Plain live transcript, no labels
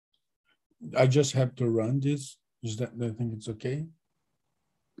I just have to run this. Is that, I think it's okay?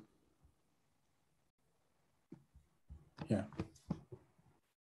 Yeah.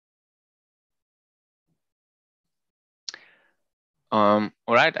 All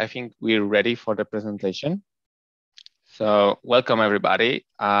right, I think we're ready for the presentation. So welcome everybody.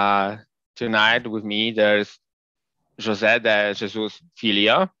 Tonight with me, there's José de Jesus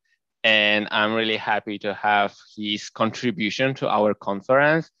Filho, and I'm really happy to have his contribution to our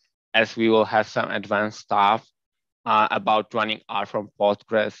conference, as we will have some advanced stuff about running R from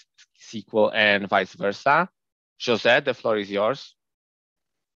PostgreSQL and vice versa. José, the floor is yours.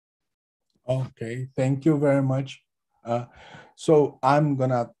 Okay, thank you very much. So I'm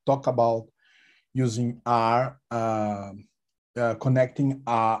gonna talk about using R, connecting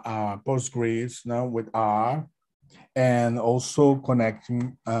Postgres now with R, and also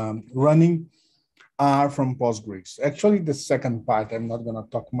connecting, running R from Postgres. Actually, the second part, I'm not gonna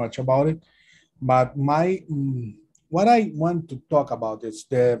talk much about it, but what I want to talk about is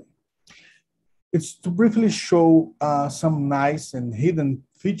it's to briefly show some nice and hidden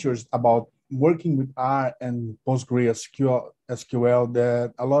features about working with R and PostgreSQL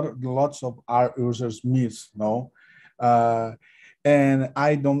that lots of R users miss, no? And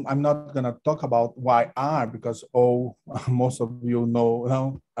I'm not gonna talk about why R, because most of you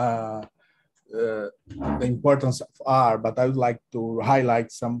know the importance of R, but I would like to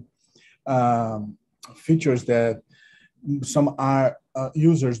highlight some features that some R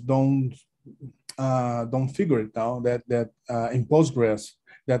users don't figure it out that in Postgres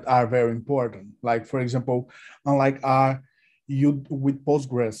that are very important. Like, for example, unlike R, with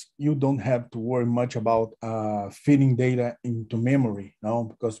Postgres, you don't have to worry much about feeding data into memory, no,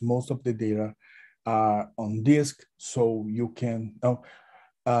 because most of the data are on disk, so you can,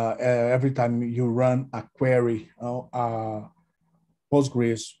 every time you run a query,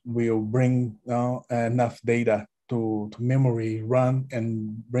 Postgres will bring enough data to memory, run,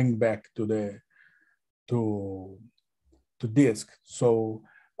 and bring back to the to disk. So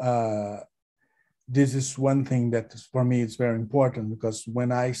this is one thing that for me is very important, because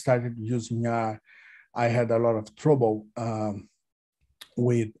when I started using R, I had a lot of trouble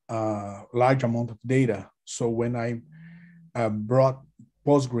with large amount of data. So when I brought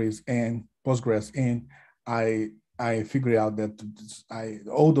Postgres in, I figured out that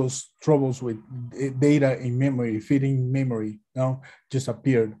all those troubles with data in memory, feeding memory,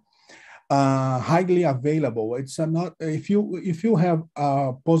 disappeared. Highly available. It's not, if you have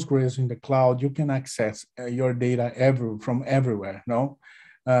Postgres in the cloud, you can access your data from everywhere. No,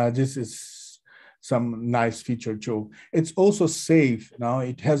 this is some nice feature too. It's also safe. Now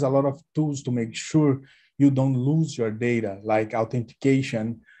it has a lot of tools to make sure you don't lose your data, like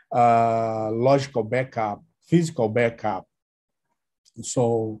authentication, logical backup, physical backup.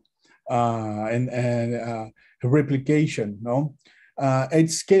 So and replication. No.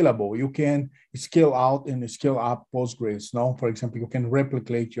 It's scalable. You can scale out and scale up Postgres. No, for example, you can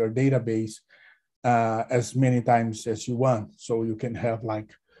replicate your database as many times as you want. So you can have like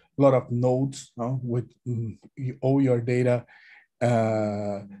a lot of nodes, with all your data.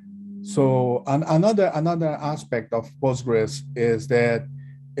 So another aspect of Postgres is that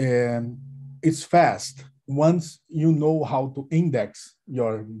it's fast. Once you know how to index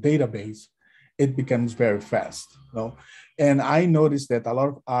your database, it becomes very fast. And I noticed that a lot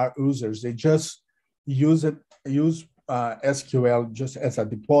of our users, they just use SQL just as a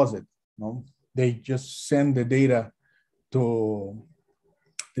deposit. They just send the data to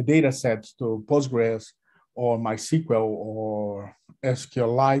the data sets to Postgres or MySQL or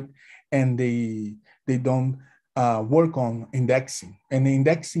SQLite, and they don't work on indexing. And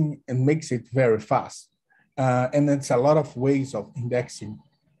indexing makes it very fast. And it's a lot of ways of indexing.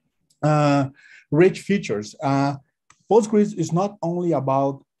 Rich features. Postgres is not only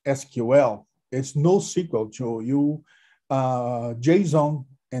about SQL, it's NoSQL too. JSON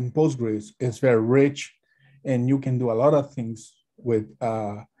and Postgres is very rich, and you can do a lot of things with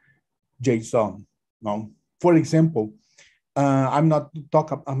JSON. For example, I'm not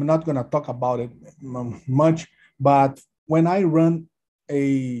going to talk about it much, but when I run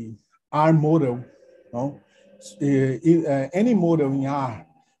a R model, any model in R,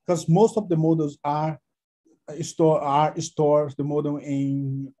 because most of the models are stores the model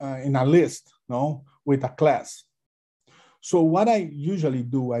in a list, with a class. So what I usually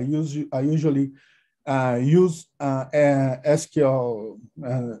do, I usually use SQL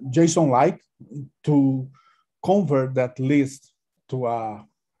JSON-like to convert that list to a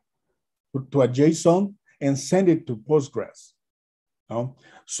JSON and send it to Postgres.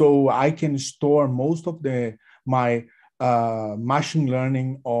 So I can store most of my machine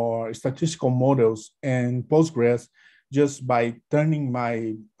learning or statistical models in Postgres just by turning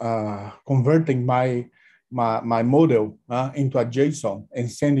converting my model into a JSON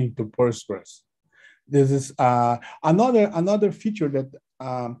and sending it to Postgres. This is another feature that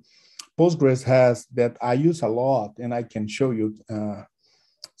Postgres has that I use a lot, and I can show you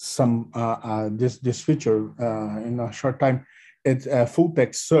this feature in a short time. It's a full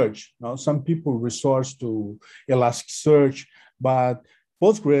text search. Now, some people resort to Elasticsearch, but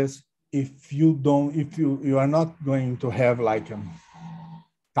Postgres, if you are not going to have like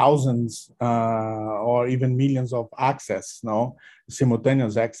thousands or even millions of access,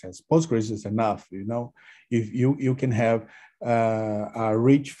 simultaneous access, Postgres is enough. If you can have a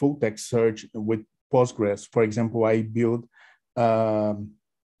rich full text search with Postgres. For example, I built shiny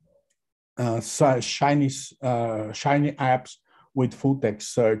apps with full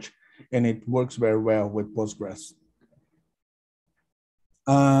text search, and it works very well with Postgres.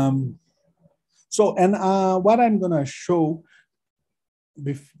 What I'm gonna show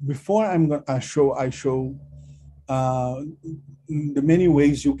before I'm gonna show the many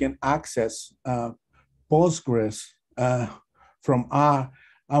ways you can access Postgres from R.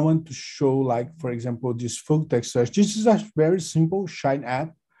 I want to show, like, for example, this full text search. This is a very simple Shine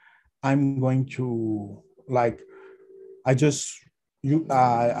app. I'm going to I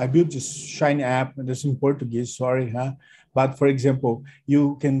built this Shine app, and it's in Portuguese, sorry, but for example,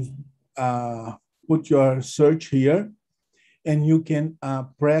 you can put your search here, and you can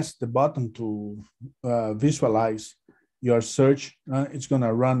press the button to visualize your search. It's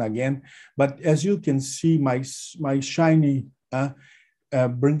gonna run again, but as you can see, my Shiny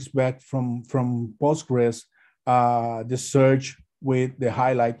brings back from Postgres the search with the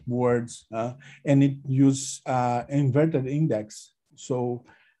highlight words, and it uses inverted index. So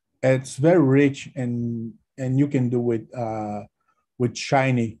it's very rich, and you can do it with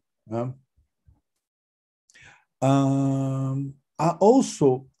Shiny. I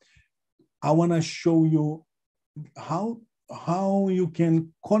want to show you how you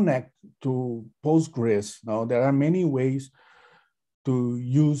can connect to Postgres. Now, there are many ways to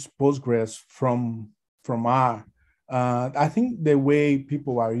use Postgres from R. I think the way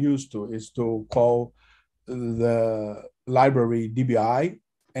people are used to is to call the library DBI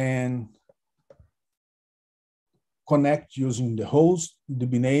and connect using the host,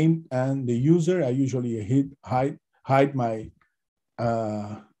 DB name, and the user. I usually hide my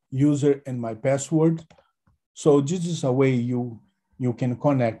user and my password. So this is a way you can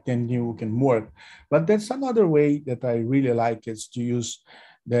connect and you can work. But there's another way that I really like, is to use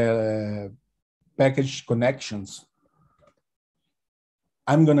the package connections.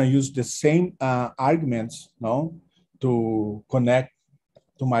 I'm gonna use the same arguments now to connect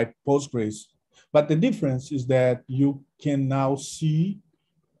to my Postgres. But the difference is that you can now see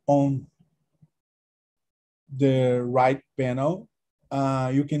on the right panel,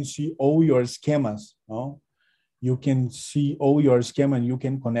 you can see all your schemas. You can see all your schemas, and you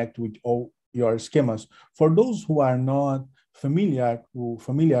can connect with all your schemas. For those who are not familiar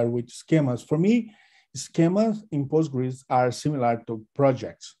with schemas, for me, schemas in Postgres are similar to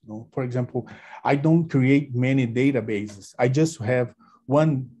projects. For example, I don't create many databases. I just have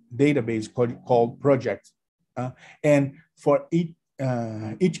one database called projects. And for each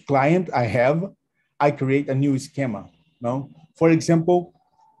client I create a new schema. For example,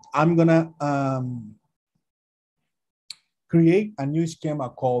 I'm gonna create a new schema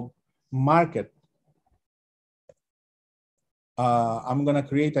called market. I'm gonna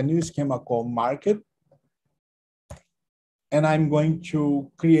create a new schema called market, and I'm going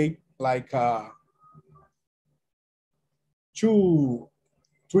to create like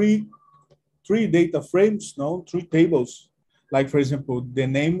three data frames, 3 tables. Like, for example, the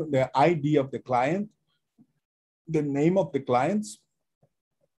name, the ID of the client, the name of the clients,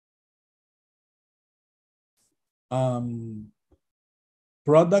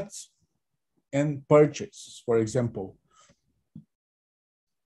 products, and purchases. For example,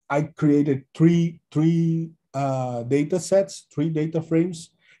 I created three data sets, 3 data frames,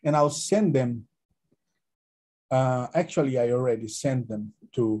 and I'll send them. Actually, I already sent them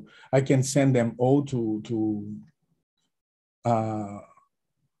to. I can send them all to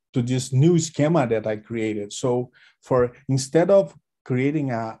this new schema that I created. So instead of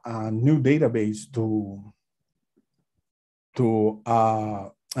creating a new database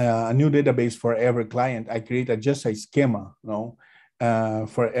a new database for every client, I created just a schema,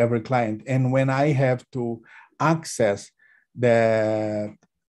 for every client. And when I have to access that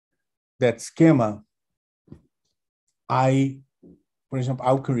schema, for example,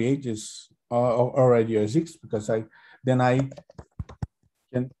 I'll create this already exists, because I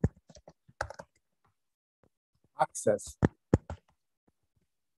can access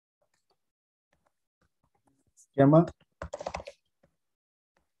schema.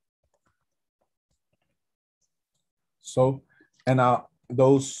 So, and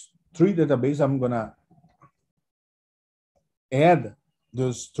those three databases, I'm gonna add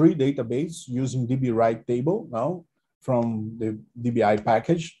those three databases using DB write table now from the DBI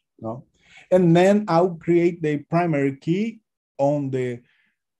package now, and then I'll create the primary key on the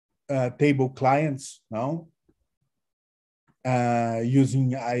table clients now using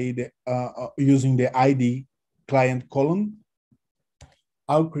the ID client column.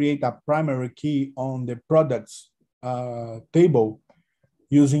 I'll create a primary key on the products table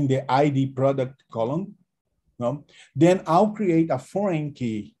using the ID product column. No? Then I'll create a foreign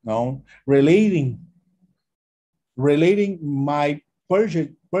key no? relating my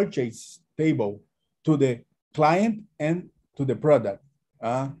purchase table to the client and to the product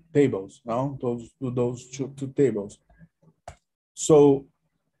tables. No? Those two tables. So,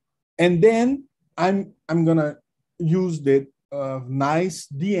 and then I'm gonna use the nice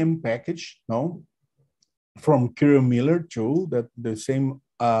DM package, no, from Kirill Miller tool, that the same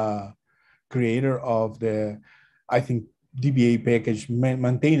creator of the, I think, DBA package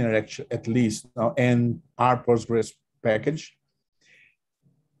maintainer at least, and R Postgres package.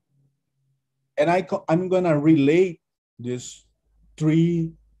 And I'm gonna relate this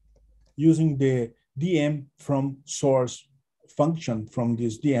three using the DM from source function from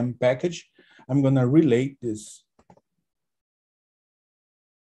this DM package. I'm gonna relate this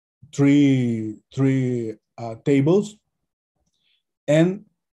three tables and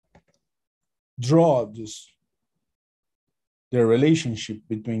draw the relationship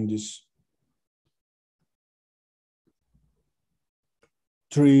between these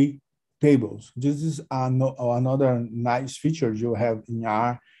three tables. This is another nice feature you have in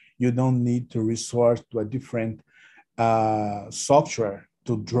R. You don't need to resort to a different software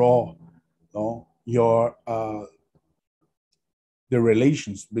to draw your the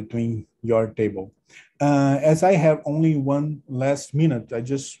relations between your table. As I have only one last minute, I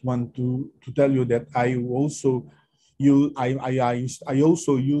just want to tell you that I also use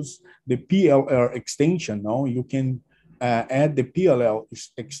the PLL extension. No, you can add the PLL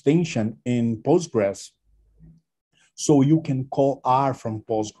extension in Postgres, so you can call R from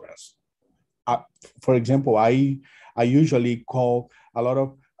Postgres. For example, I usually call a lot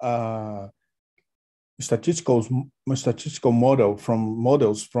of statistical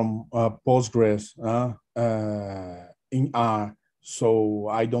models from Postgres in R, so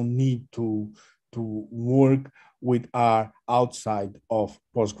I don't need to work with R outside of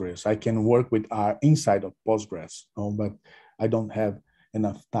Postgres. I can work with R inside of Postgres, but I don't have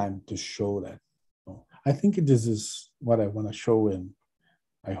enough time to show that. I think this is what I want to show, and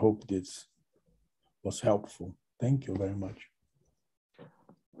I hope this was helpful. Thank you very much.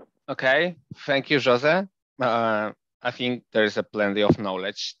 Okay, thank you, José. I think there is plenty of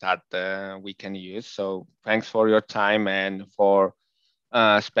knowledge that we can use. So thanks for your time and for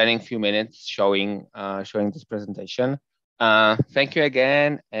spending a few minutes showing this presentation. Thank you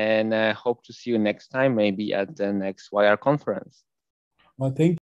again, and hope to see you next time, maybe at the next WIRE conference. Well, thank you.